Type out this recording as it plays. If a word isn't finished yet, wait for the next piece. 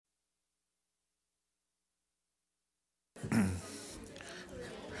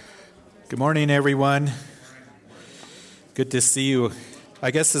Good morning, everyone. Good to see you.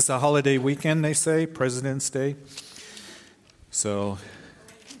 I guess it's a holiday weekend, they say, President's Day. So,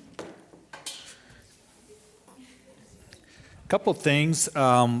 a couple things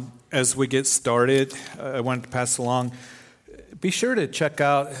as we get started. I wanted to pass along. Be sure to check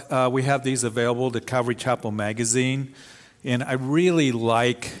out, we have these available, the Calvary Chapel magazine. And I really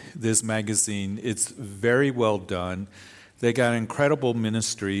like this magazine. It's very well done. They got an incredible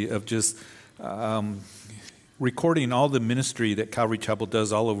ministry of just recording all the ministry that Calvary Chapel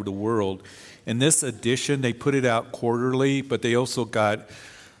does all over the world. In this edition, they put it out quarterly, but they also got,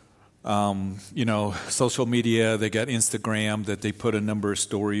 social media. They got Instagram that they put a number of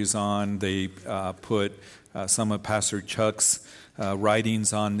stories on. They put some of Pastor Chuck's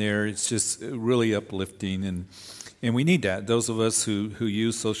writings on there. It's just really uplifting, and we need that, those of us who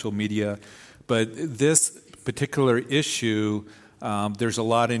use social media. But this particular issue, there's a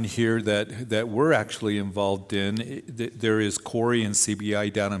lot in here that we're actually involved in. There is Corey and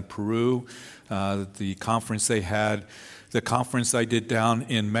CBI down in Peru, the conference they had. The conference I did down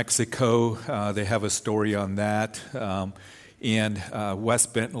in Mexico, they have a story on that. And Wes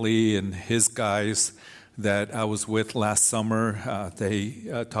Bentley and his guys that I was with last summer,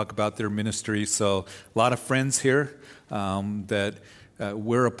 they talk about their ministry. So a lot of friends here that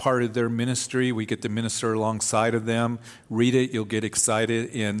we're a part of their ministry. We get to minister alongside of them. Read it, you'll get excited,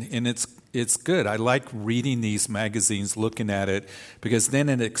 and it's good. I like reading these magazines, looking at it, because then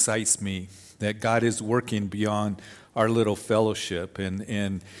it excites me that God is working beyond our little fellowship,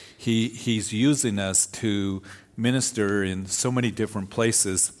 and He's using us to minister in so many different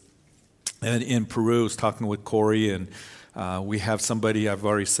places. And in Peru, I was talking with Corey, and we have somebody, I've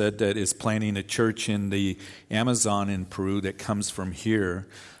already said, that is planning a church in the Amazon in Peru that comes from here.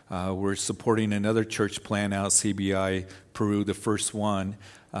 We're supporting another church plan out, CBI Peru, the first one.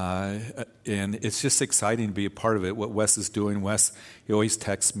 And it's just exciting to be a part of it, what Wes is doing. Wes, he always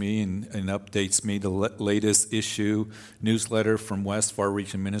texts me and updates me. The latest issue, newsletter from Wes, Far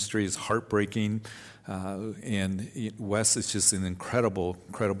Reaching Ministry, is heartbreaking. And Wes is just an incredible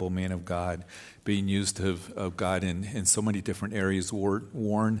man of God, being used of God in so many different areas,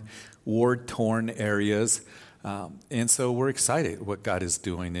 war-torn areas. And so we're excited what God is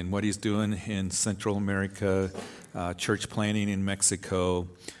doing and what He's doing in Central America, church planting in Mexico.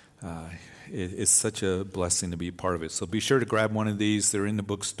 It's such a blessing to be a part of it. So be sure to grab one of these. They're in the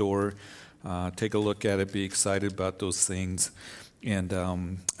bookstore. Take a look at it. Be excited about those things. And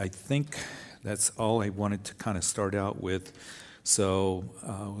I think that's all I wanted to kind of start out with. So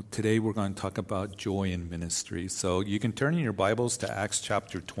today we're going to talk about joy in ministry. So you can turn in your Bibles to Acts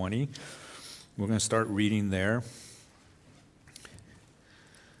chapter 20. We're going to start reading there.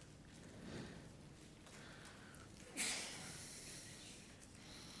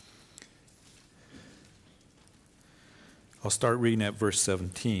 I'll start reading at verse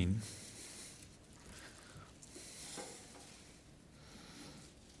 17.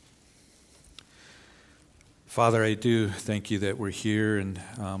 Father, I do thank you that we're here, and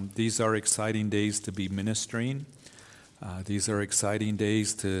these are exciting days to be ministering. These are exciting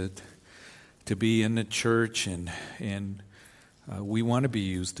days to be in the church, and we want to be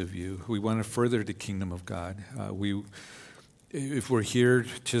used of you. We want to further the kingdom of God. If we're here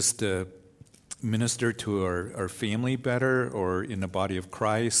just to minister to our family better, or in the body of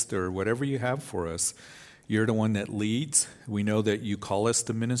Christ, or whatever you have for us, you're the one that leads. We know that you call us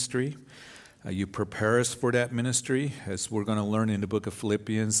to ministry. You prepare us for that ministry, as we're going to learn in the book of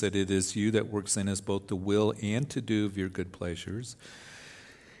Philippians, that it is you that works in us both to will and to do of your good pleasures.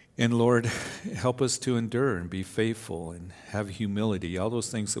 And Lord, help us to endure and be faithful and have humility, all those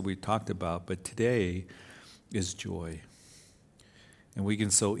things that we talked about. But today is joy. And we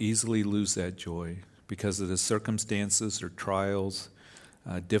can so easily lose that joy because of the circumstances or trials,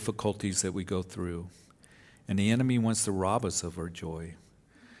 difficulties that we go through. And the enemy wants to rob us of our joy.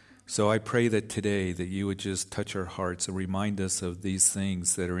 So I pray that today that you would just touch our hearts and remind us of these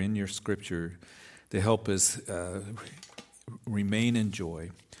things that are in your scripture to help us remain in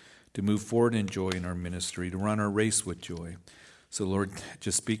joy, to move forward in joy in our ministry, to run our race with joy. So Lord,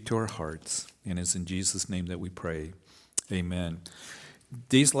 just speak to our hearts. And it's in Jesus' name that we pray. Amen.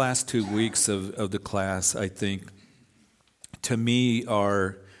 These last 2 weeks of the class, I think, to me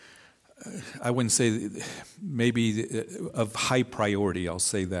are, I wouldn't say maybe of high priority, I'll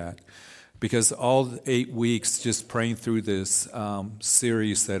say that. Because all 8 weeks just praying through this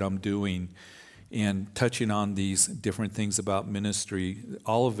series that I'm doing and touching on these different things about ministry,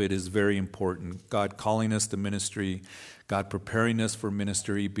 all of it is very important. God calling us to ministry, God preparing us for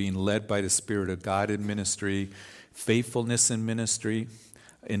ministry, being led by the Spirit of God in ministry, faithfulness in ministry.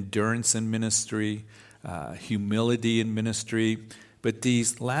 endurance in ministry, humility in ministry. But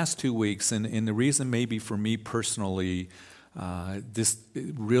these last 2 weeks, and the reason maybe for me personally, this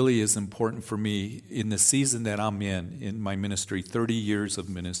really is important for me in the season that I'm in my ministry, 30 years of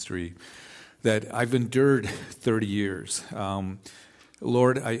ministry, that I've endured 30 years.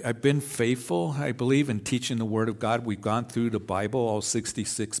 Lord, I've been faithful, I believe, in teaching the Word of God. We've gone through the Bible, all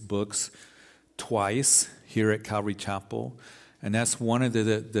 66 books, twice here at Calvary Chapel. And that's one of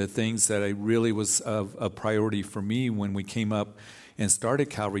the things that I really was a priority for me when we came up and started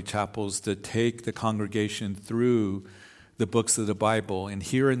Calvary Chapels, to take the congregation through the books of the Bible. And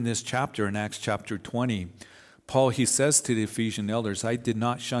here in this chapter, in Acts chapter 20, Paul, he says to the Ephesian elders, I did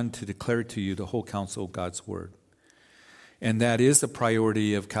not shun to declare to you the whole counsel of God's Word. And that is the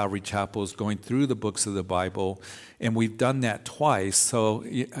priority of Calvary Chapels, going through the books of the Bible. And we've done that twice. So,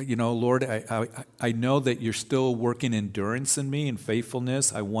 Lord, I know that you're still working endurance in me and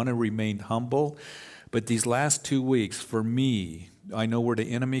faithfulness. I want to remain humble. But these last 2 weeks, for me, I know where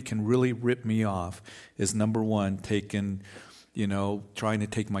the enemy can really rip me off is, number one, trying to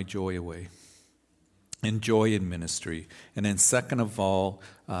take my joy away. And joy in ministry. And then second of all,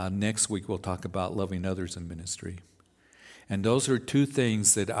 next week we'll talk about loving others in ministry. And those are two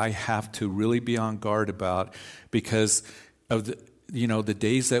things that I have to really be on guard about, because of the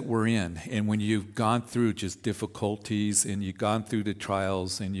days that we're in. And when you've gone through just difficulties, and you've gone through the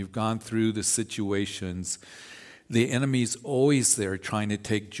trials, and you've gone through the situations, the enemy's always there trying to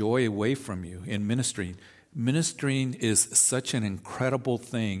take joy away from you in ministry. Ministering is such an incredible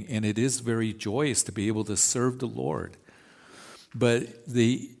thing, and it is very joyous to be able to serve the Lord. But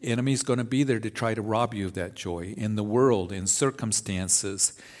the enemy's going to be there to try to rob you of that joy in the world, in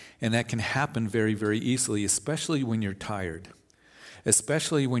circumstances. And that can happen very, very easily, especially when you're tired,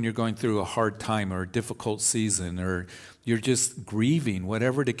 especially when you're going through a hard time or a difficult season, or you're just grieving,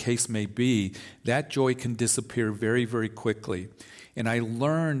 whatever the case may be. That joy can disappear very, very quickly. And I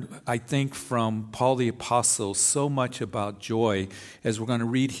learned, I think, from Paul the Apostle so much about joy, as we're going to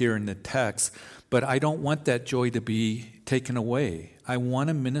read here in the text. But I don't want that joy to be taken away. I want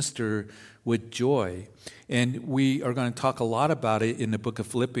to minister with joy. And we are going to talk a lot about it in the book of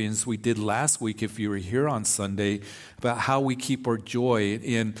Philippians. We did last week, if you were here on Sunday, about how we keep our joy.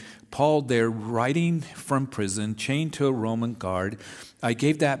 And Paul there, writing from prison, chained to a Roman guard. I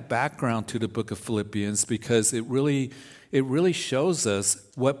gave that background to the book of Philippians because it really shows us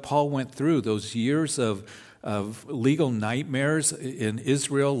what Paul went through, those years of legal nightmares in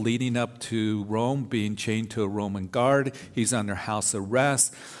Israel leading up to Rome, being chained to a Roman guard. He's under house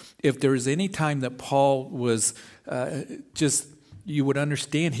arrest. If there was any time that Paul was you would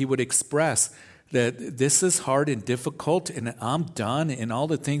understand, he would express that this is hard and difficult, and I'm done, and all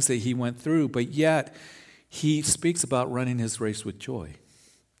the things that he went through. But yet, he speaks about running his race with joy.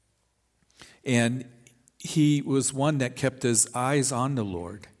 And he was one that kept his eyes on the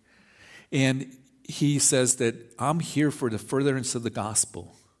Lord. And he says that I'm here for the furtherance of the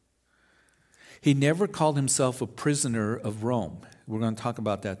gospel. He never called himself a prisoner of Rome. We're going to talk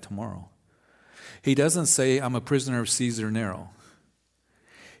about that tomorrow. He doesn't say, I'm a prisoner of Caesar Nero.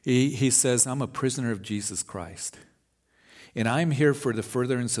 He says, I'm a prisoner of Jesus Christ. And I'm here for the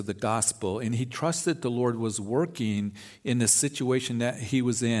furtherance of the gospel. And he trusted the Lord was working in the situation that he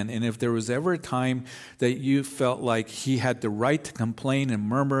was in. And if there was ever a time that you felt like he had the right to complain and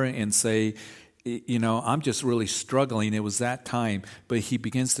murmur and say, I'm just really struggling, it was that time. But he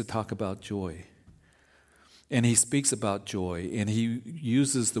begins to talk about joy. And he speaks about joy. And he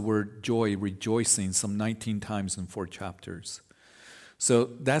uses the word joy, rejoicing, some 19 times in 4 chapters.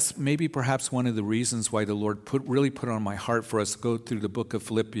 So that's maybe perhaps one of the reasons why the Lord really put on my heart for us to go through the book of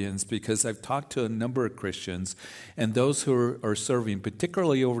Philippians, because I've talked to a number of Christians and those who are serving,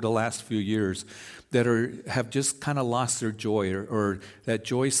 particularly over the last few years, that have just kind of lost their joy, or that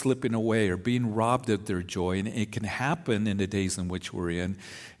joy slipping away, or being robbed of their joy. And it can happen in the days in which we're in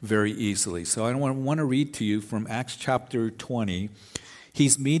very easily. So I want to read to you from Acts chapter 20.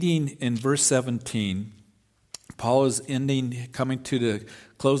 He's meeting in verse 17. Paul is coming to the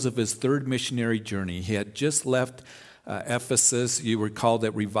close of his 3rd missionary journey. He had just left Ephesus. You recall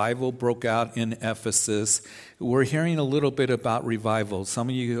that revival broke out in Ephesus. We're hearing a little bit about revival. Some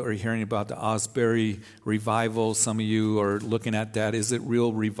of you are hearing about the Asbury revival. Some of you are looking at that. Is it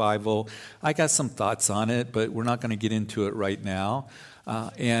real revival? I got some thoughts on it, but we're not going to get into it right now.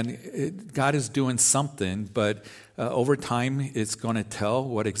 God is doing something, but over time it's going to tell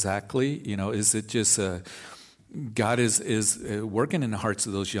what exactly. Is it just God is working in the hearts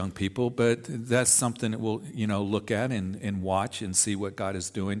of those young people, but that's something that we'll, look at and watch and see what God is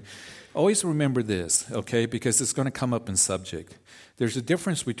doing. Always remember this, okay, because it's going to come up in subject. There's a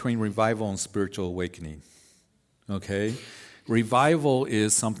difference between revival and spiritual awakening, okay? Revival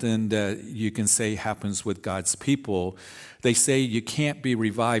is something that you can say happens with God's people. They say you can't be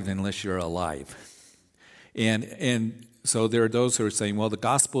revived unless you're alive. And so there are those who are saying, well, the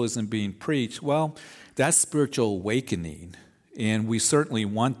gospel isn't being preached. Well, that's spiritual awakening, and we certainly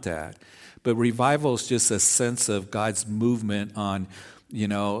want that. But revival is just a sense of God's movement on,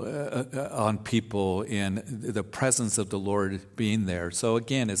 on people and the presence of the Lord being there. So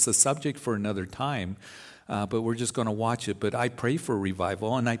again, it's a subject for another time. But we're just going to watch it. But I pray for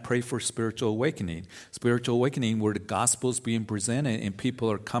revival, and I pray for spiritual awakening. Spiritual awakening where the gospel is being presented and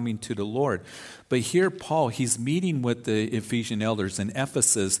people are coming to the Lord. But here Paul, he's meeting with the Ephesian elders in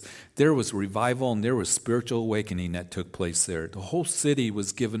Ephesus. There was revival and there was spiritual awakening that took place there. The whole city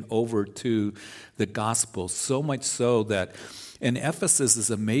was given over to the gospel, so much so that, and Ephesus is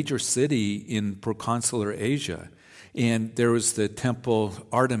a major city in proconsular Asia. And there was the temple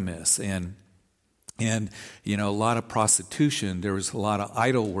Artemis and a lot of prostitution. There was a lot of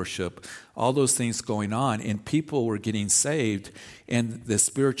idol worship, all those things going on, and people were getting saved, and the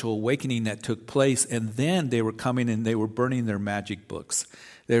spiritual awakening that took place, and then they were coming and they were burning their magic books.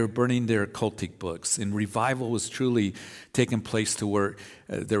 They were burning their occultic books, and revival was truly taking place to where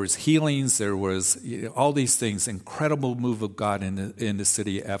there was healings, there was all these things, incredible move of God in the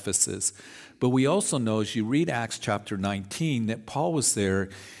city of Ephesus. But we also know, as you read Acts chapter 19, that Paul was there.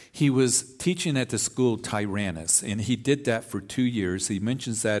 He was teaching at the school Tyrannus, and he did that for 2 years. He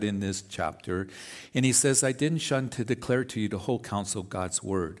mentions that in this chapter. And he says, I didn't shun to declare to you the whole counsel of God's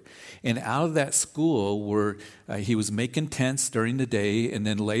word. And out of that school, where he was making tents during the day, and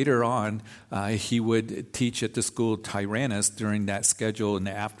then later on, he would teach at the school Tyrannus during that schedule in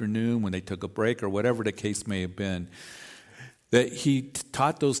the afternoon when they took a break or whatever the case may have been. That he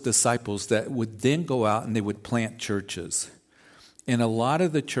taught those disciples that would then go out and they would plant churches. And a lot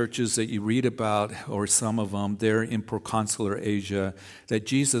of the churches that you read about, or some of them, they're in proconsular Asia, that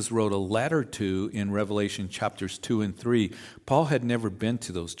Jesus wrote a letter to in Revelation chapters 2 and 3. Paul had never been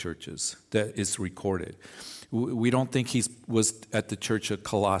to those churches that is recorded. We don't think he was at the church of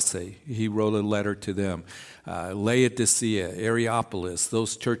Colossae. He wrote a letter to them. Laodicea, Areopolis,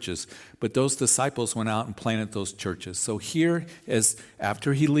 those churches. But those disciples went out and planted those churches. So here, as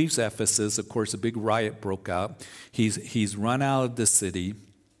after he leaves Ephesus, of course, a big riot broke out. He's run out of the city.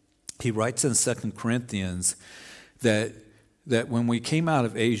 He writes in 2 Corinthians that when we came out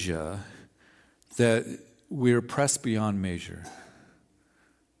of Asia, that we were pressed beyond measure.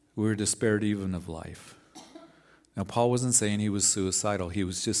 We were despaired even of life. Now, Paul wasn't saying he was suicidal. He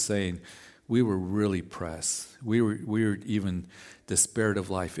was just saying we were really pressed. We were even despaired of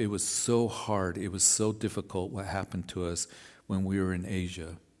life. It was so hard. It was so difficult what happened to us when we were in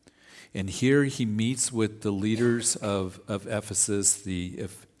Asia. And here he meets with the leaders of Ephesus,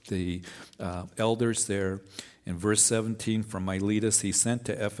 the elders there. In verse 17, from Miletus he sent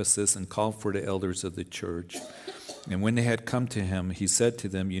to Ephesus and called for the elders of the church. And when they had come to him, he said to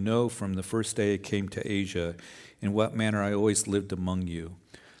them, you know, from the first day I came to Asia, in what manner I always lived among you.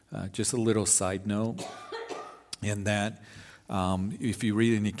 Just a little side note, in that if you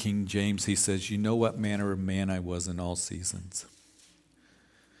read in the King James, he says, you know what manner of man I was in all seasons.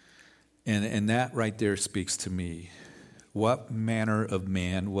 And that right there speaks to me. What manner of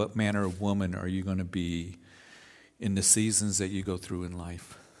man, what manner of woman are you going to be in the seasons that you go through in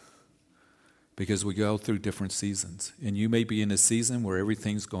life? Because we go through different seasons. And you may be in a season where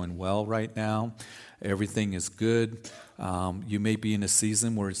everything's going well right now. Everything is good. You may be in a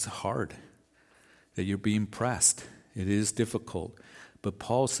season where it's hard, that you're being pressed. It is difficult. But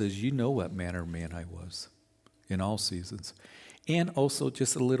Paul says, you know what manner of man I was in all seasons. And also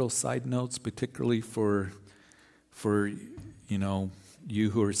just a little side notes, particularly for you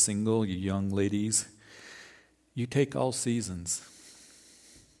who are single, you young ladies. You take all seasons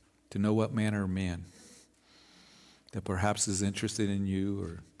to know what manner of man that perhaps is interested in you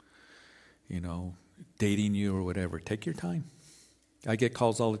or, dating you or whatever. Take your time. I get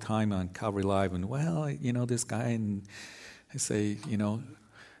calls all the time on Calvary Live and, this guy, and I say,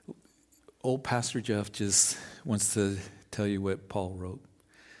 old Pastor Jeff just wants to tell you what Paul wrote.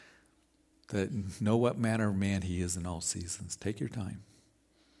 That know what manner of man he is in all seasons. Take your time.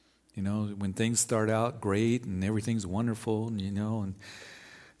 When things start out great and everything's wonderful, and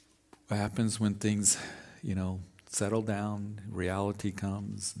what happens when things, settle down, reality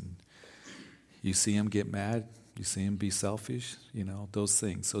comes, and you see him get mad, you see him be selfish, those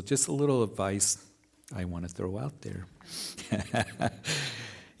things. So just a little advice I want to throw out there.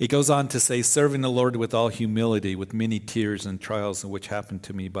 He goes on to say, serving the Lord with all humility, with many tears and trials, which happened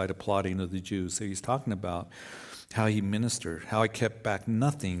to me by the plotting of the Jews. So he's talking about how he ministered, how I kept back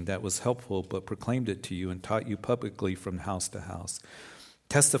nothing that was helpful, but proclaimed it to you and taught you publicly from house to house,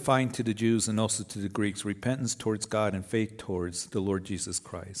 testifying to the Jews and also to the Greeks, repentance towards God and faith towards the Lord Jesus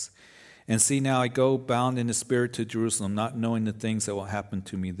Christ. And see, now I go bound in the Spirit to Jerusalem, not knowing the things that will happen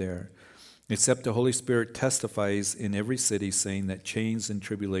to me there, except the Holy Spirit testifies in every city, saying that chains and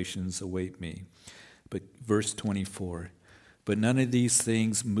tribulations await me. But verse 24, but none of these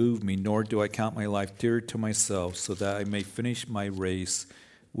things move me, nor do I count my life dear to myself, so that I may finish my race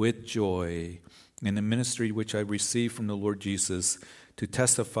with joy in the ministry which I received from the Lord Jesus, to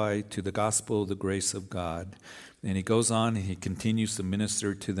testify to the gospel of the grace of God. And he goes on and he continues to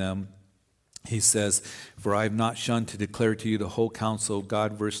minister to them. He says, for I have not shunned to declare to you the whole counsel of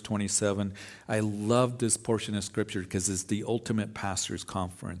God, verse 27. I love this portion of Scripture because it's the ultimate pastor's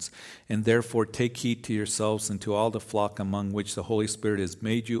conference. And therefore take heed to yourselves and to all the flock among which the Holy Spirit has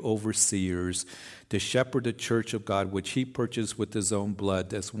made you overseers, to shepherd the church of God, which he purchased with his own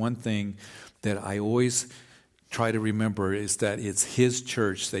blood. That's one thing that I always try to remember, is that it's his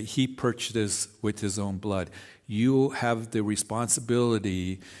church that he purchased with his own blood. You have the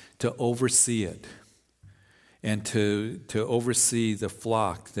responsibility to oversee it and to oversee the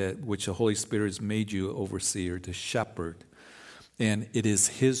flock that which the Holy Spirit has made you overseer, to shepherd. And it is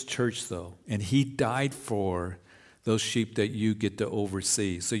his church, though, and he died for those sheep that you get to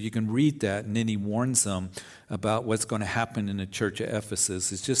oversee. So you can read that, and then he warns them about what's going to happen in the church of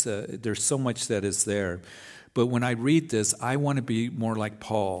Ephesus. It's just there's so much that is there. But when I read this, I want to be more like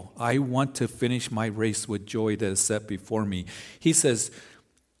Paul. I want to finish my race with joy that is set before me. He says,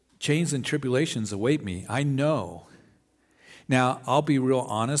 chains and tribulations await me. I know. Now, I'll be real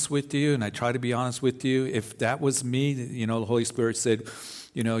honest with you, and I try to be honest with you. If that was me, the Holy Spirit said,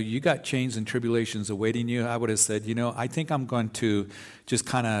 you got chains and tribulations awaiting you, I would have said, I think I'm going to just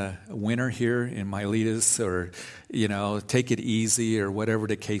kind of winter here in Miletus, or, take it easy, or whatever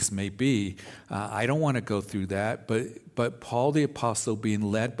the case may be. I don't want to go through that. But Paul the Apostle, being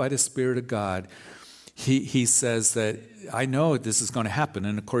led by the Spirit of God, he says that I know this is going to happen.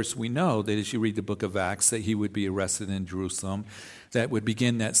 And of course, we know that as you read the book of Acts, that he would be arrested in Jerusalem. That would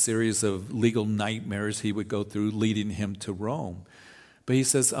begin that series of legal nightmares he would go through, leading him to Rome. But he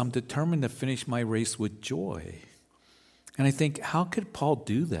says, I'm determined to finish my race with joy. And I think, how could Paul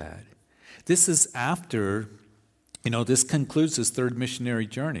do that? This is after, this concludes his third missionary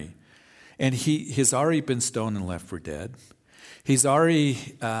journey. And he's already been stoned and left for dead. He's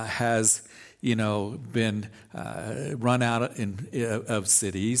already been run out of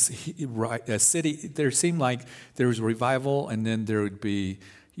cities. There seemed like there was revival, and then there would be,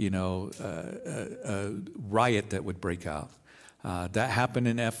 a riot that would break out. That happened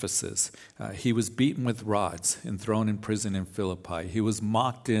in Ephesus. He was beaten with rods and thrown in prison in Philippi. He was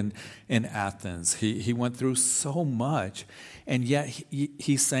mocked in Athens. He went through so much, and yet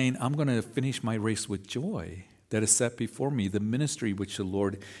he's saying, I'm going to finish my race with joy that is set before me, the ministry which the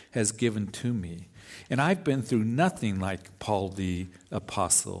Lord has given to me. And I've been through nothing like Paul the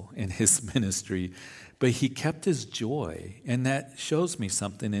Apostle in his ministry, but he kept his joy, and that shows me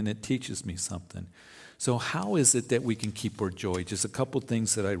something, and it teaches me something. So how is it that we can keep our joy? Just a couple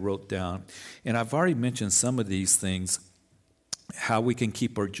things that I wrote down. And I've already mentioned some of these things. How we can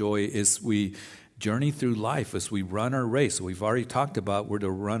keep our joy is we journey through life as we run our race. We've already talked about we're to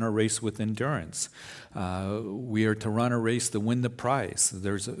run our race with endurance. We are to run a race to win the prize.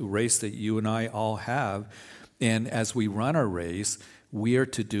 There's a race that you and I all have. And as we run our race, we are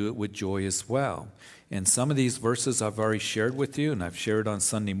to do it with joy as well. And some of these verses I've already shared with you, and I've shared on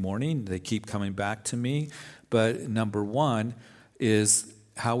Sunday morning. They keep coming back to me. But number one is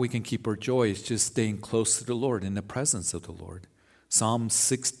how we can keep our joy is just staying close to the Lord, in the presence of the Lord. Psalm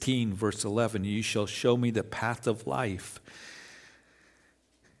 16, verse 11, you shall show me the path of life.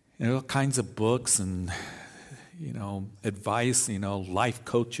 All kinds of books and, advice, life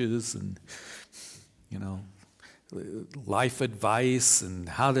coaches and, life advice and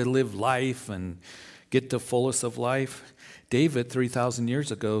how to live life and get the fullest of life. David, 3,000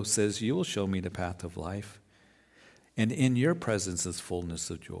 years ago, says, you will show me the path of life. And in your presence is fullness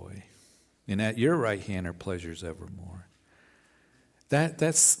of joy. And at your right hand are pleasures evermore. That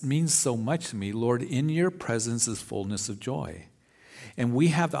means so much to me. Lord, in your presence is fullness of joy. And we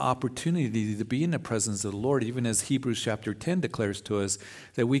have the opportunity to be in the presence of the Lord, even as Hebrews chapter 10 declares to us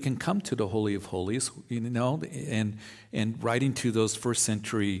that we can come to the Holy of Holies, and writing to those first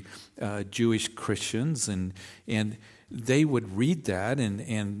century Jewish Christians, and they would read that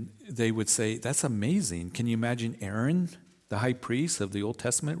and they would say, that's amazing. Can you imagine Aaron, the high priest of the Old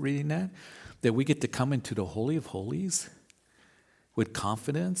Testament, reading that? That we get to come into the Holy of Holies with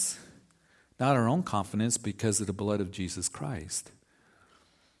confidence, not our own confidence, because of the blood of Jesus Christ.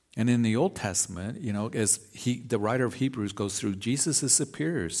 And in the Old Testament, as the writer of Hebrews goes through, Jesus is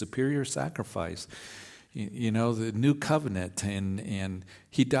superior sacrifice. The new covenant, and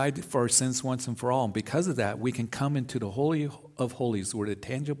he died for our sins once and for all. And because of that, we can come into the Holy of Holies where the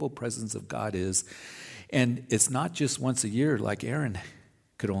tangible presence of God is. And it's not just once a year like Aaron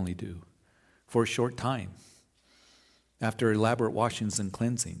could only do for a short time after elaborate washings and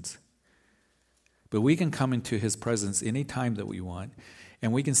cleansings. But we can come into his presence any time that we want,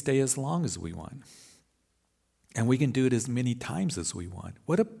 and we can stay as long as we want. And we can do it as many times as we want.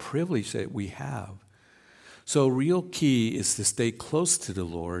 What a privilege that we have. So a real key is to stay close to the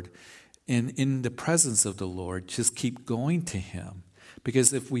Lord, and in the presence of the Lord, just keep going to him.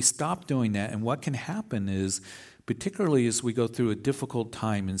 Because if we stop doing that, and what can happen is, particularly as we go through a difficult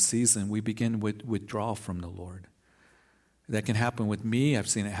time and season, we begin to withdraw from the Lord. That can happen with me. I've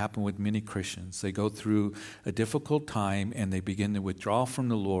seen it happen with many Christians. They go through a difficult time and they begin to withdraw from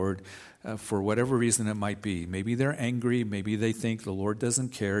the Lord for whatever reason it might be. Maybe they're angry. Maybe they think the Lord doesn't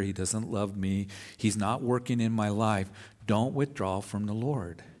care. He doesn't love me. He's not working in my life. Don't withdraw from the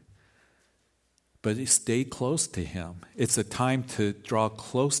Lord, but stay close to him. It's a time to draw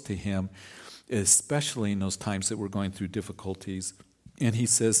close to him, especially in those times that we're going through difficulties. And he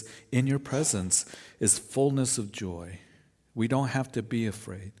says, in your presence is fullness of joy. We don't have to be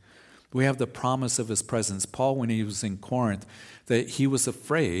afraid. We have the promise of his presence. Paul, when he was in Corinth, that he was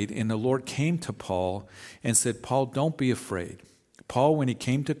afraid, and the Lord came to Paul and said, Paul, don't be afraid. Paul, when he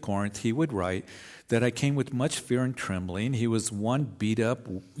came to Corinth, he would write that I came with much fear and trembling. He was one beat up,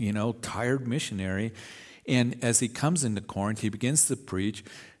 tired missionary. And as he comes into Corinth, he begins to preach.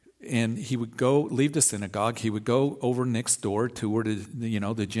 And he would go leave the synagogue. He would go over next door to where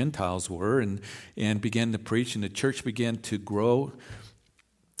the Gentiles were, and begin to preach. And the church began to grow.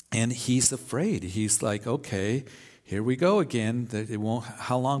 And he's afraid. He's like, okay, here we go again. That it won't.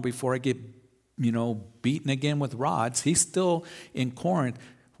 How long before I get, beaten again with rods? He's still in Corinth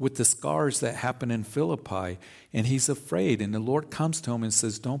with the scars that happened in Philippi, and he's afraid. And the Lord comes to him and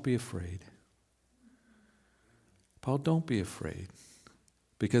says, "Don't be afraid, Paul. Don't be afraid."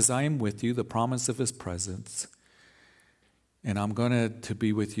 Because I am with you, the promise of his presence, and I'm going to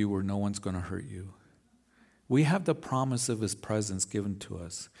be with you where no one's going to hurt you. We have the promise of his presence given to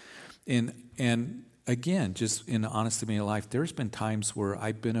us. And again, just in the honesty of my life, there's been times where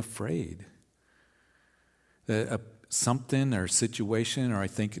I've been afraid that something or situation, or I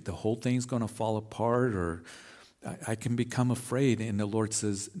think the whole thing's going to fall apart, or I can become afraid. And the Lord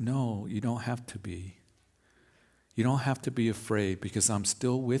says, no, you don't have to be. You don't have to be afraid, because I'm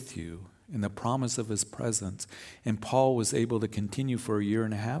still with you in the promise of his presence. And Paul was able to continue for 1.5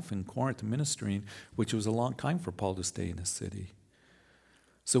 years in Corinth ministering, which was a long time for Paul to stay in the city.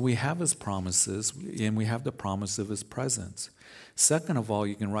 So we have his promises, and we have the promise of his presence. Second of all,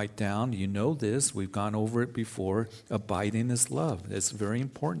 you can write down, this, we've gone over it before, abide in his love. It's very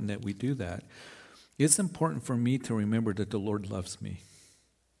important that we do that. It's important for me to remember that the Lord loves me.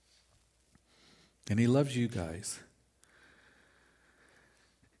 And he loves you guys.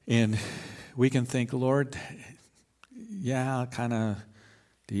 And we can think, Lord, do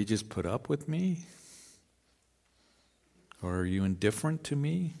you just put up with me? Or are you indifferent to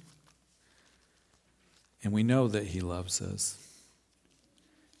me? And we know that he loves us.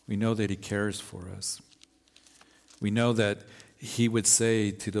 We know that he cares for us. We know that he would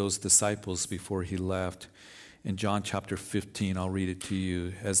say to those disciples before he left, in John chapter 15, I'll read it to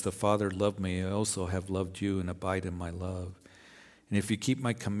you. As the Father loved me, I also have loved you, and abide in my love. And if you keep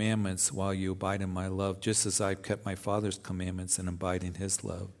my commandments while you abide in my love, just as I've kept my Father's commandments and abide in his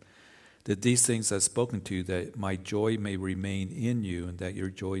love, that these things I've spoken to you, that my joy may remain in you, and that your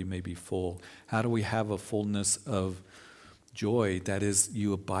joy may be full. How do we have a fullness of joy? That is,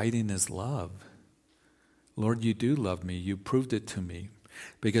 you abide in his love. Lord, you do love me. You proved it to me.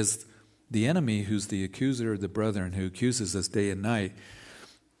 Because the enemy, who's the accuser of the brethren, who accuses us day and night,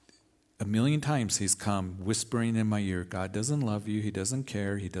 1,000,000 times he's come whispering in my ear, God doesn't love you, he doesn't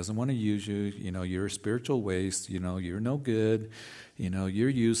care, he doesn't want to use you, you're a spiritual waste, you're no good, you're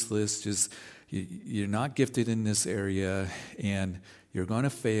useless, you're not gifted in this area, and you're going to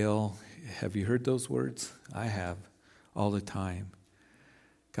fail. Have you heard those words? I have, all the time.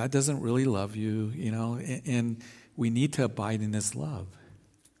 God doesn't really love you, and we need to abide in his love.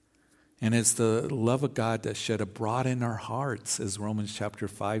 And it's the love of God that's shed abroad in our hearts, as Romans chapter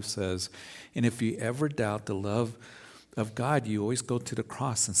 5 says. And if you ever doubt the love of God, you always go to the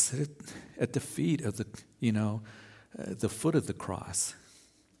cross and sit at the feet of the foot of the cross.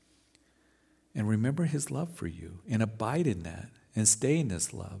 And remember his love for you and abide in that and stay in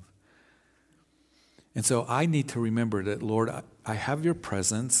his love. And so I need to remember that, Lord, I have your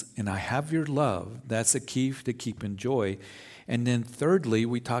presence and I have your love. That's a key to keep in joy. And then thirdly,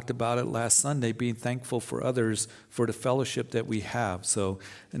 we talked about it last Sunday, being thankful for others for the fellowship that we have. So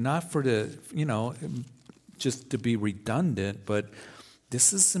not for the, just to be redundant, but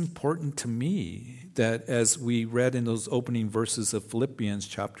this is important to me, that as we read in those opening verses of Philippians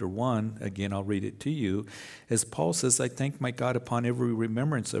chapter 1, again, I'll read it to you, as Paul says, I thank my God upon every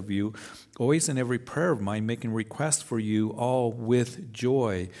remembrance of you, always in every prayer of mine, making requests for you all with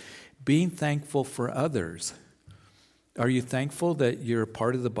joy, being thankful for others. Are you thankful that you're a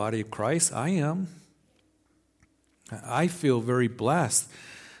part of the body of Christ? I am. I feel very blessed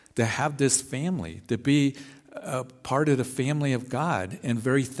to have this family, to be a part of the family of God, and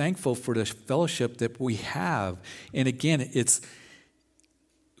very thankful for the fellowship that we have. And again, you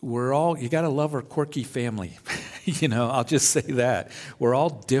got to love our quirky family. I'll just say that. We're all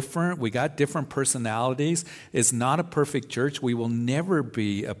different. We got different personalities. It's not a perfect church. We will never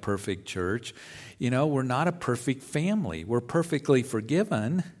be a perfect church. We're not a perfect family. We're perfectly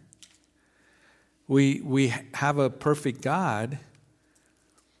forgiven. We have a perfect God.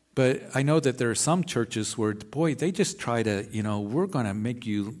 But I know that there are some churches where, boy, they just try to, we're going to make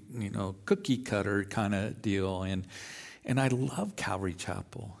you, cookie cutter kind of deal. And I love Calvary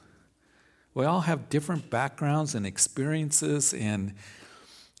Chapel. We all have different backgrounds and experiences, and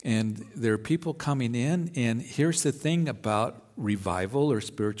there are people coming in. And here's the thing about revival or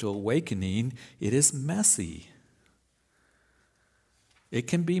spiritual awakening: it is messy. It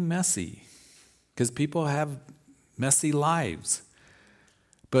can be messy because people have messy lives.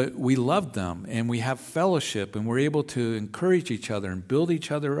 But we love them, and we have fellowship, and we're able to encourage each other and build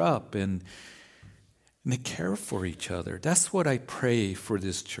each other up and to care for each other. That's what I pray for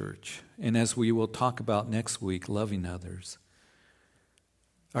this church. And as we will talk about next week, loving others.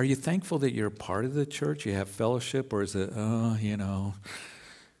 Are you thankful that you're a part of the church? You have fellowship, or is it,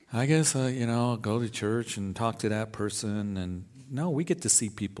 I guess, I'll go to church and talk to that person. And no, we get to see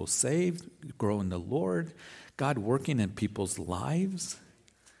people saved, grow in the Lord, God working in people's lives.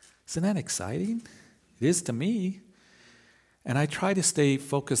 Isn't that exciting? It is to me. And I try to stay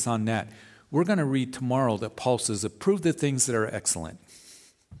focused on that. We're going to read tomorrow that Paul says, approve the things that are excellent.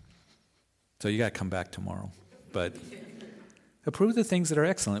 So you got to come back tomorrow. But approve the things that are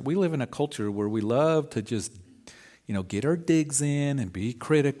excellent. We live in a culture where we love to just, get our digs in and be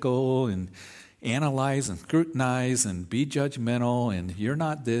critical and analyze and scrutinize and be judgmental, and you're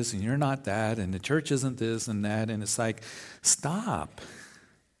not this and you're not that, and the church isn't this and that. And it's like, stop.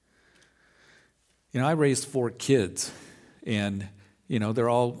 I raised 4 kids, and, they're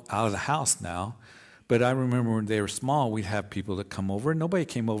all out of the house now. But I remember when they were small, we'd have people that come over. Nobody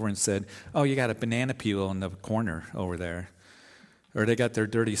came over and said, oh, you got a banana peel in the corner over there. Or they got their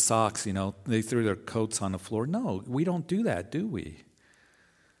dirty socks, they threw their coats on the floor. No, we don't do that, do we?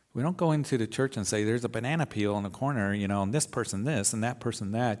 We don't go into the church and say, there's a banana peel in the corner, and this person this and that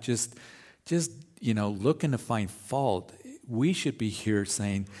person that. Just looking to find fault. We should be here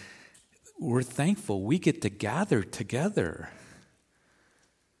saying, we're thankful we get to gather together.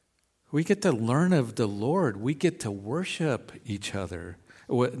 We get to learn of the Lord. We get to worship each other.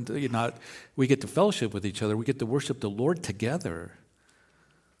 We get to fellowship with each other. We get to worship the Lord together.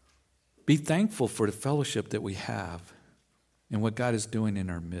 Be thankful for the fellowship that we have and what God is doing in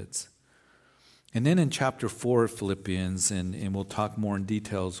our midst. And then in chapter 4 of Philippians, and we'll talk more in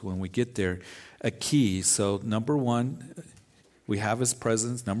details when we get there, a key. So number 1, we have his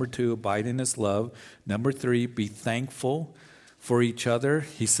presence. Number 2, abide in his love. Number 3, be thankful for each other.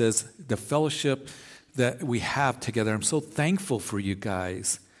 He says the fellowship that we have together. I'm so thankful for you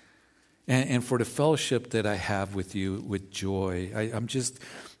guys and for the fellowship that I have with you with joy.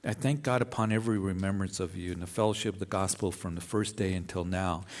 I thank God upon every remembrance of you and the fellowship of the gospel from the first day until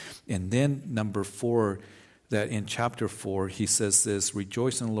now. And then number 4, that in chapter 4, he says this,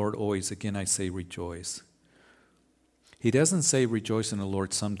 rejoice in the Lord always. Again, I say rejoice. He doesn't say rejoice in the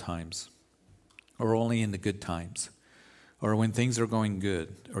Lord sometimes, or only in the good times, or when things are going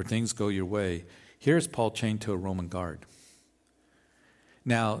good, or things go your way. Here's Paul chained to a Roman guard.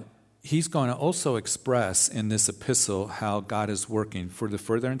 Now, he's going to also express in this epistle how God is working. For the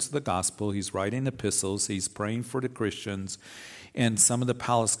furtherance of the gospel, he's writing epistles, he's praying for the Christians, and some of the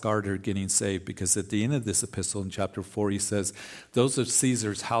palace guard are getting saved, because at the end of this epistle in chapter 4, he says, those of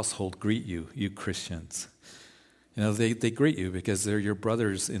Caesar's household greet you, you Christians. They greet you because they're your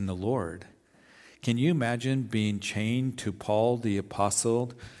brothers in the Lord. Can you imagine being chained to Paul the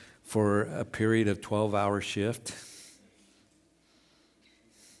apostle for a period of 12-hour shift?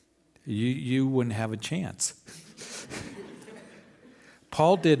 You wouldn't have a chance.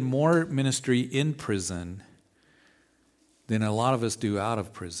 Paul did more ministry in prison than a lot of us do out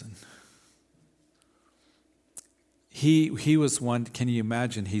of prison. He was one, can you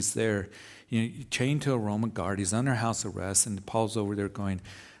imagine, he's there, chained to a Roman guard, he's under house arrest, and Paul's over there going,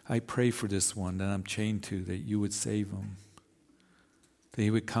 I pray for this one that I'm chained to, that you would save him, that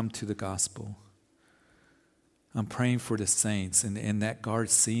he would come to the gospel. I'm praying for the saints, and that guard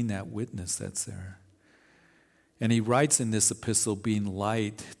seeing that witness that's there. And he writes in this epistle being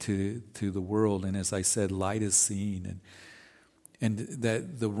light to the world, and as I said, light is seen, and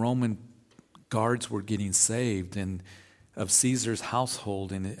that the Roman guards were getting saved, and of Caesar's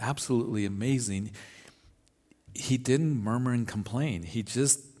household, and absolutely amazing. He didn't murmur and complain. He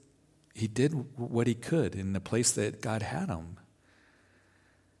did what he could in the place that God had him.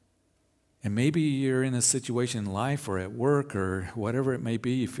 And maybe you're in a situation in life or at work or whatever it may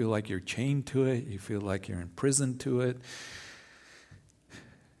be, you feel like you're chained to it, you feel like you're imprisoned to it.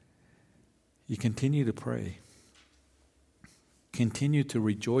 You continue to pray. Continue to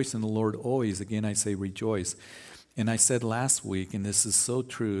rejoice in the Lord always. Again, I say rejoice. And I said last week, and this is so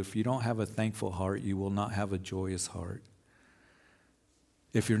true, if you don't have a thankful heart, you will not have a joyous heart.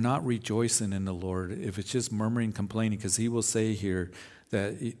 If you're not rejoicing in the Lord, if it's just murmuring, complaining, because he will say here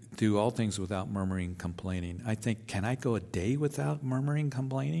that do all things without murmuring, complaining. I think, can I go a day without murmuring,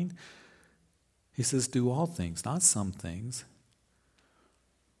 complaining? He says, do all things, not some things.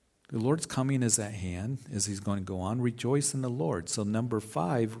 The Lord's coming is at hand, as he's going to go on. Rejoice in the Lord. So number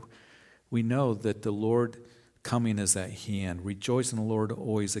 5, we know that the Lord coming is at hand. Rejoice in the Lord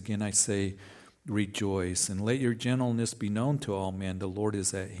always. Again, I say rejoice. And let your gentleness be known to all men. The Lord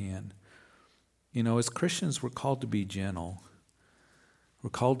is at hand. As Christians, we're called to be gentle. We're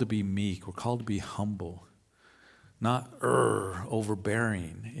called to be meek. We're called to be humble. Not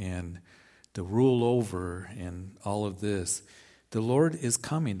overbearing and to rule over and all of this. The Lord is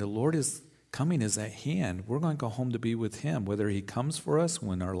coming. The Lord is coming is at hand. We're going to go home to be with him, whether he comes for us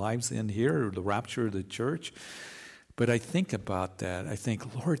when our lives end here or the rapture of the church. But I think about that. I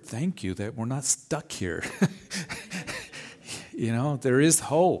think, Lord, thank you that we're not stuck here. There is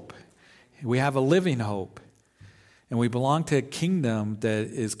hope. We have a living hope. And we belong to a kingdom that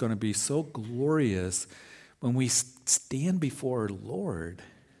is going to be so glorious when we stand before our Lord.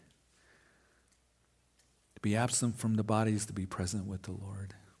 To be absent from the bodies, to be present with the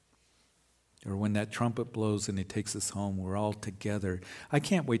Lord. Or when that trumpet blows and he takes us home, we're all together. I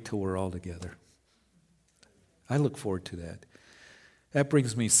can't wait till we're all together. I look forward to that. That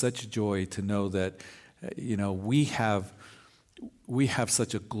brings me such joy to know that, we have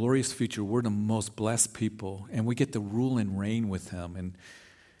such a glorious future. We're the most blessed people, and we get to rule and reign with him,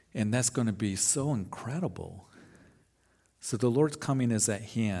 and that's going to be so incredible. So the Lord's coming is at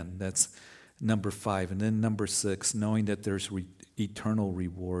hand. That's number 5. And then number 6, knowing that there's eternal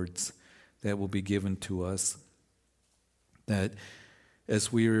rewards that will be given to us. That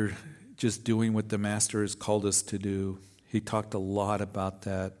as we're just doing what the Master has called us to do, he talked a lot about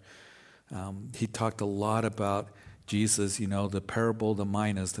that. He talked a lot about Jesus, the parable of the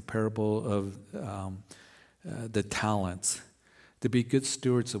minas, the parable of the talents, to be good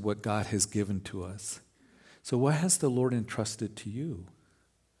stewards of what God has given to us. So what has the Lord entrusted to you?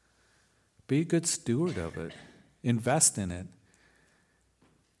 Be a good steward of it. Invest in it.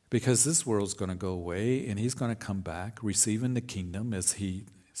 Because this world's going to go away and he's going to come back, receiving the kingdom as he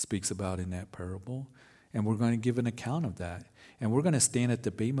speaks about in that parable. And we're going to give an account of that. And we're going to stand at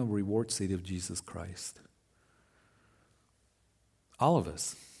the bema reward seat of Jesus Christ. All of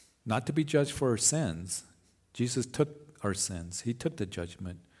us. Not to be judged for our sins. Jesus took our sins. He took the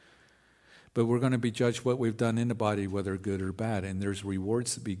judgment. But we're going to be judged what we've done in the body, whether good or bad. And there's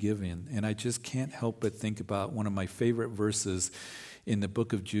rewards to be given. And I just can't help but think about one of my favorite verses in the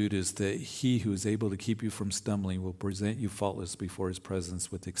book of Jude is that he who is able to keep you from stumbling will present you faultless before his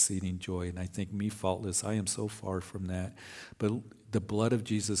presence with exceeding joy. And I think me faultless, I am so far from that. But the blood of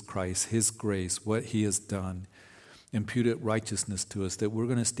Jesus Christ, his grace, what he has done, imputed righteousness to us, that we're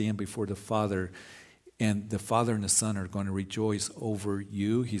going to stand before the Father, and the Father and the Son are going to rejoice over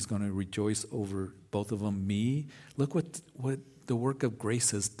you. He's going to rejoice over both of them, me. Look what the work of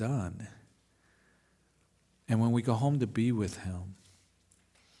grace is done. And when we go home to be with him,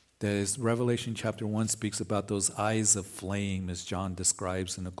 that is, Revelation chapter 1 speaks about those eyes of flame, as John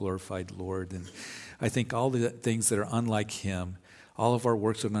describes in a glorified Lord. And I think all the things that are unlike him, all of our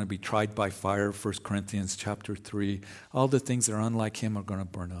works are going to be tried by fire, 1 Corinthians chapter 3. All the things that are unlike him are going to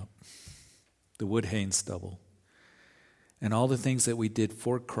burn up. The wood, hay, and stubble. And all the things that we did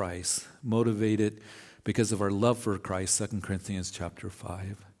for Christ, motivated because of our love for Christ, 2 Corinthians chapter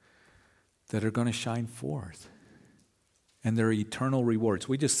 5, that are going to shine forth. And they're eternal rewards.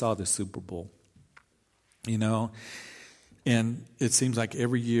 We just saw the Super Bowl, and it seems like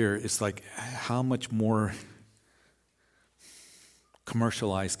every year it's like, how much more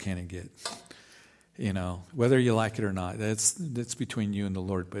commercialized can it get? Whether you like it or not, that's between you and the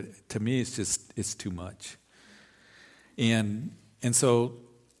Lord. But to me, it's too much. And so,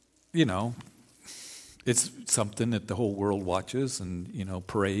 it's something that the whole world watches, and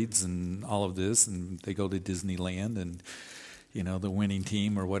parades and all of this, and they go to Disneyland and the winning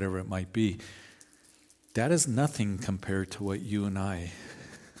team or whatever it might be. That is nothing compared to what you and I,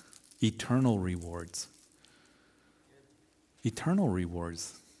 eternal rewards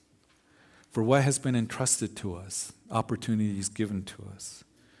for what has been entrusted to us, opportunities given to us.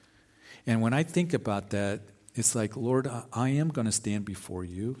 And when I think about that, it's like, Lord, I am going to stand before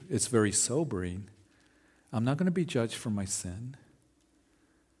you. It's very sobering. I'm not going to be judged for my sin.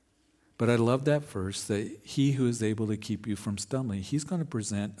 But I love that verse, that he who is able to keep you from stumbling, he's going to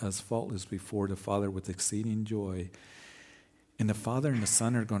present us faultless before the Father with exceeding joy. And the Father and the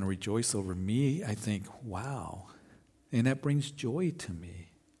Son are going to rejoice over me. I think, wow. And that brings joy to me.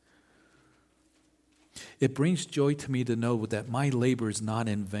 It brings joy to me to know that my labor is not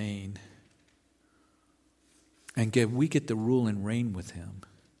in vain. And we get to rule and reign with him.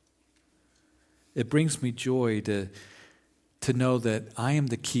 It brings me joy to know that I am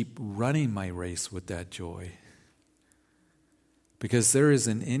to keep running my race with that joy. Because there is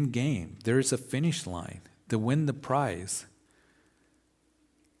an end game. There is a finish line to win the prize.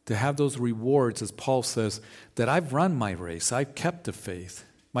 To have those rewards, as Paul says, that I've run my race. I've kept the faith.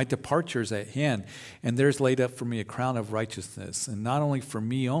 My departure is at hand. And there's laid up for me a crown of righteousness. And not only for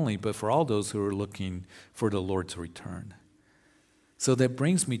me only, but for all those who are looking for the Lord's return. So that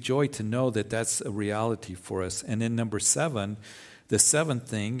brings me joy to know that that's a reality for us. And then number 7, the 7th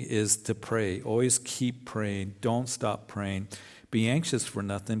thing is to pray. Always keep praying. Don't stop praying. Be anxious for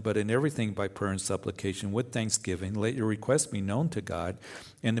nothing, but in everything by prayer and supplication with thanksgiving. Let your requests be known to God.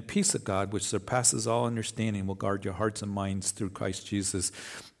 And the peace of God, which surpasses all understanding, will guard your hearts and minds through Christ Jesus.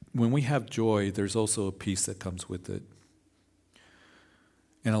 When we have joy, there's also a peace that comes with it.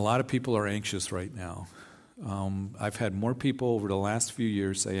 And a lot of people are anxious right now. I've had more people over the last few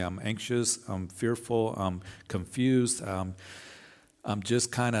years say, I'm anxious, I'm fearful, I'm confused, I'm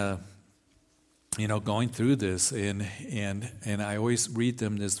just kind of, going through this. And I always read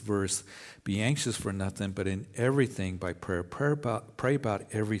them this verse, be anxious for nothing, but in everything by prayer. Pray about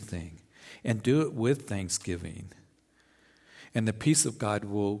everything and do it with thanksgiving. And the peace of God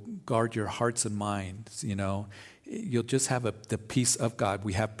will guard your hearts and minds, You'll just have the peace of God.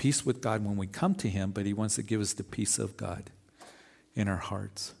 We have peace with God when we come to him, but he wants to give us the peace of God in our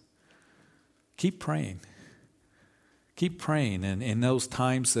hearts. Keep praying. Keep praying. And in those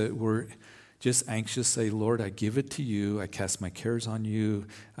times that we're just anxious, say, Lord, I give it to you. I cast my cares on you.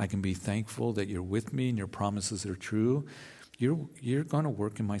 I can be thankful that you're with me and your promises are true. You're going to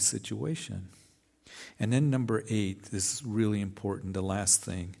work in my situation. And then number 8, this is really important, the last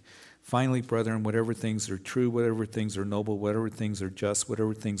thing. Finally, brethren, whatever things are true, whatever things are noble, whatever things are just,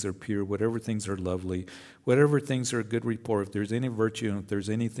 whatever things are pure, whatever things are lovely, whatever things are a good report, if there's any virtue and if there's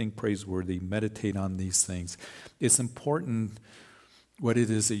anything praiseworthy, meditate on these things. It's important what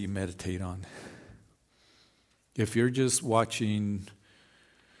it is that you meditate on. If you're just watching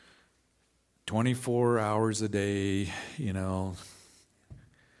 24 hours a day,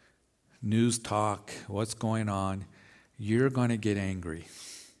 news talk, what's going on, you're going to get angry.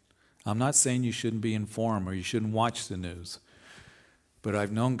 I'm not saying you shouldn't be informed or you shouldn't watch the news. But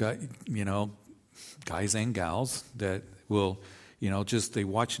I've known guys and gals that will, just they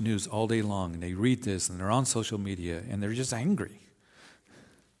watch news all day long and they read this and they're on social media and they're just angry.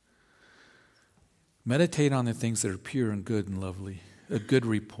 Meditate on the things that are pure and good and lovely, a good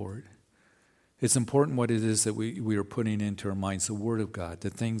report. It's important what it is that we are putting into our minds, the Word of God,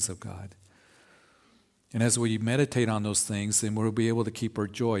 the things of God. And as we meditate on those things, then we'll be able to keep our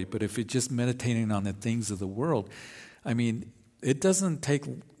joy. But if it's just meditating on the things of the world, it doesn't take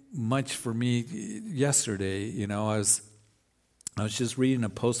much for me. Yesterday, I was just reading a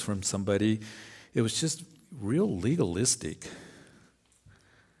post from somebody. It was just real legalistic.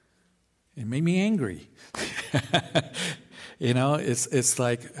 It made me angry. It's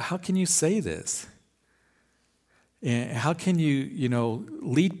like, how can you say this? And how can you,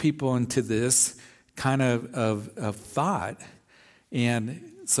 lead people into this kind of thought?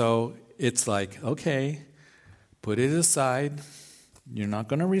 And so it's like, okay, put it aside. You're not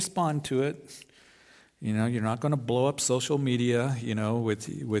going to respond to it. You're not going to blow up social media,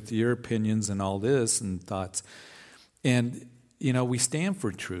 with your opinions and all this and thoughts. And, we stand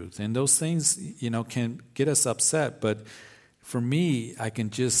for truth. And those things, can get us upset. But for me, I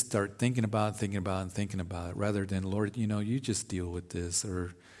can just start thinking about it rather than, Lord, you just deal with this.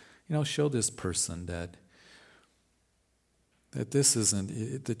 Or, show this person that this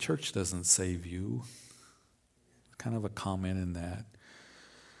isn't, the church doesn't save you. Kind of a comment in that.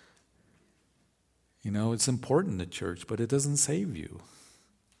 It's important, the church, but it doesn't save you.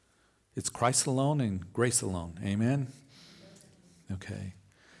 It's Christ alone and grace alone. Amen? Okay.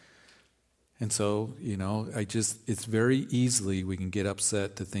 And so, it's very easily we can get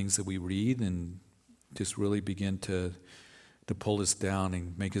upset to things that we read and just really begin to pull us down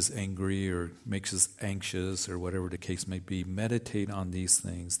and make us angry or makes us anxious or whatever the case may be. Meditate on these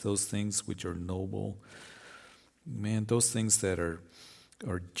things, those things which are noble. Man, those things that are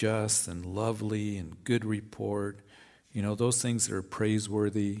just and lovely and good report, those things that are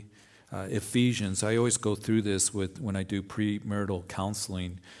praiseworthy. Ephesians, I always go through this when I do premarital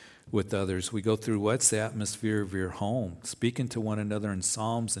counseling with others. We go through what's the atmosphere of your home, speaking to one another in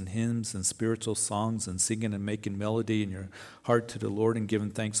psalms and hymns and spiritual songs and singing and making melody in your heart to the Lord and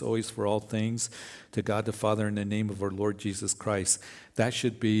giving thanks always for all things to God the Father in the name of our Lord Jesus Christ. That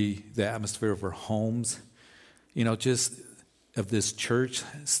should be the atmosphere of our homes. Just of this church,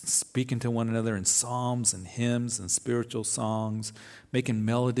 speaking to one another in psalms and hymns and spiritual songs, making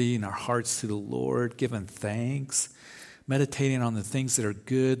melody in our hearts to the Lord, giving thanks, meditating on the things that are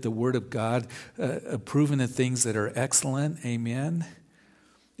good, the Word of God, approving the things that are excellent. Amen.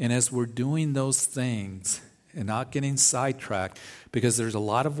 And as we're doing those things and not getting sidetracked, because there's a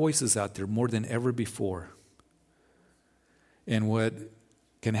lot of voices out there more than ever before. And what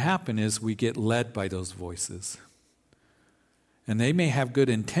can happen is we get led by those voices. And they may have good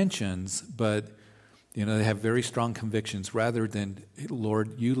intentions, but they have very strong convictions rather than,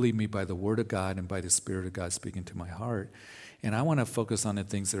 Lord, you lead me by the Word of God and by the Spirit of God speaking to my heart. And I want to focus on the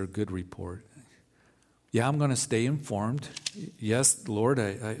things that are good report. Yeah, I'm going to stay informed. Yes, Lord,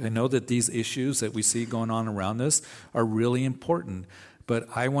 I know that these issues that we see going on around us are really important, but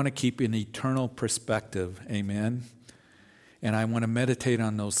I want to keep an eternal perspective. Amen. And I want to meditate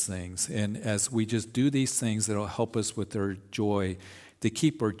on those things. And as we just do these things, that'll help us with our joy, to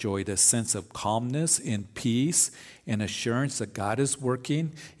keep our joy, the sense of calmness and peace and assurance that God is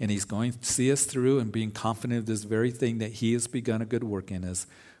working and He's going to see us through, and being confident of this very thing that He has begun a good work in us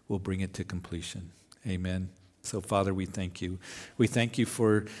will bring it to completion. Amen. So, Father, we thank you. We thank you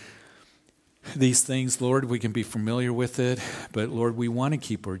for these things, Lord. We can be familiar with it, but Lord, we want to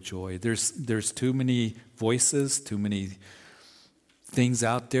keep our joy. There's too many voices, too many things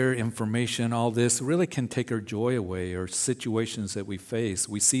out there, information, all this really can take our joy away, or situations that we face.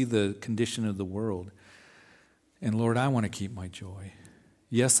 We see the condition of the world. And Lord, I want to keep my joy.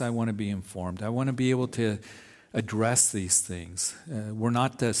 Yes, I want to be informed. I want to be able to address these things. We're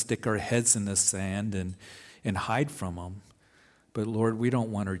not to stick our heads in the sand and hide from them. But Lord, we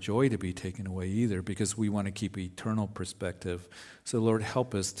don't want our joy to be taken away either, because we want to keep eternal perspective. So Lord,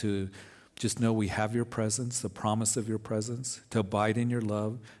 help us to just know we have your presence, the promise of your presence, to abide in your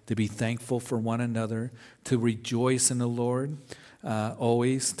love, to be thankful for one another, to rejoice in the Lord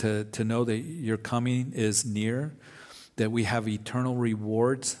always, to know that your coming is near, that we have eternal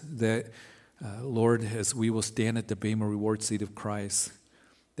rewards, that, Lord, as we will stand at the Bema reward seat of Christ,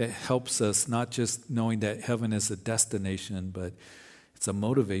 that helps us not just knowing that heaven is a destination, but it's a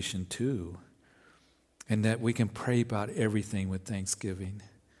motivation too, and that we can pray about everything with thanksgiving,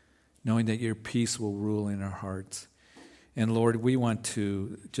 knowing that your peace will rule in our hearts. And Lord, we want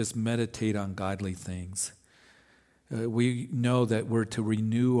to just meditate on godly things. We know that we're to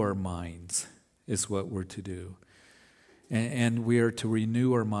renew our minds is what we're to do. And we are to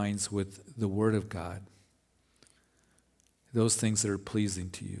renew our minds with the Word of God. Those things that are pleasing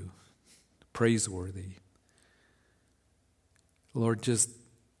to you, praiseworthy. Lord, just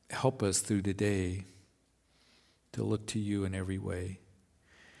help us through the day to look to you in every way.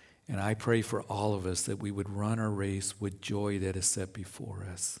 And I pray for all of us that we would run our race with joy that is set before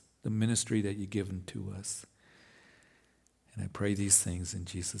us, the ministry that you've given to us. And I pray these things in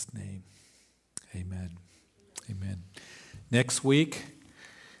Jesus' name. Amen. Amen. Next week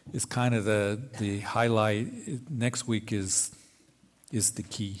is kind of the highlight. Next week is the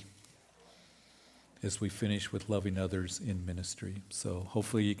key. as we finish with loving others in ministry. So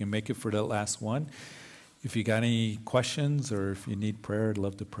hopefully you can make it for that last one. If you got any questions or if you need prayer, I'd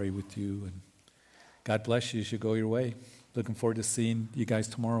love to pray with you. And God bless you as you go your way. Looking forward to seeing you guys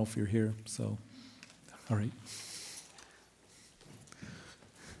tomorrow if you're here. So, all right.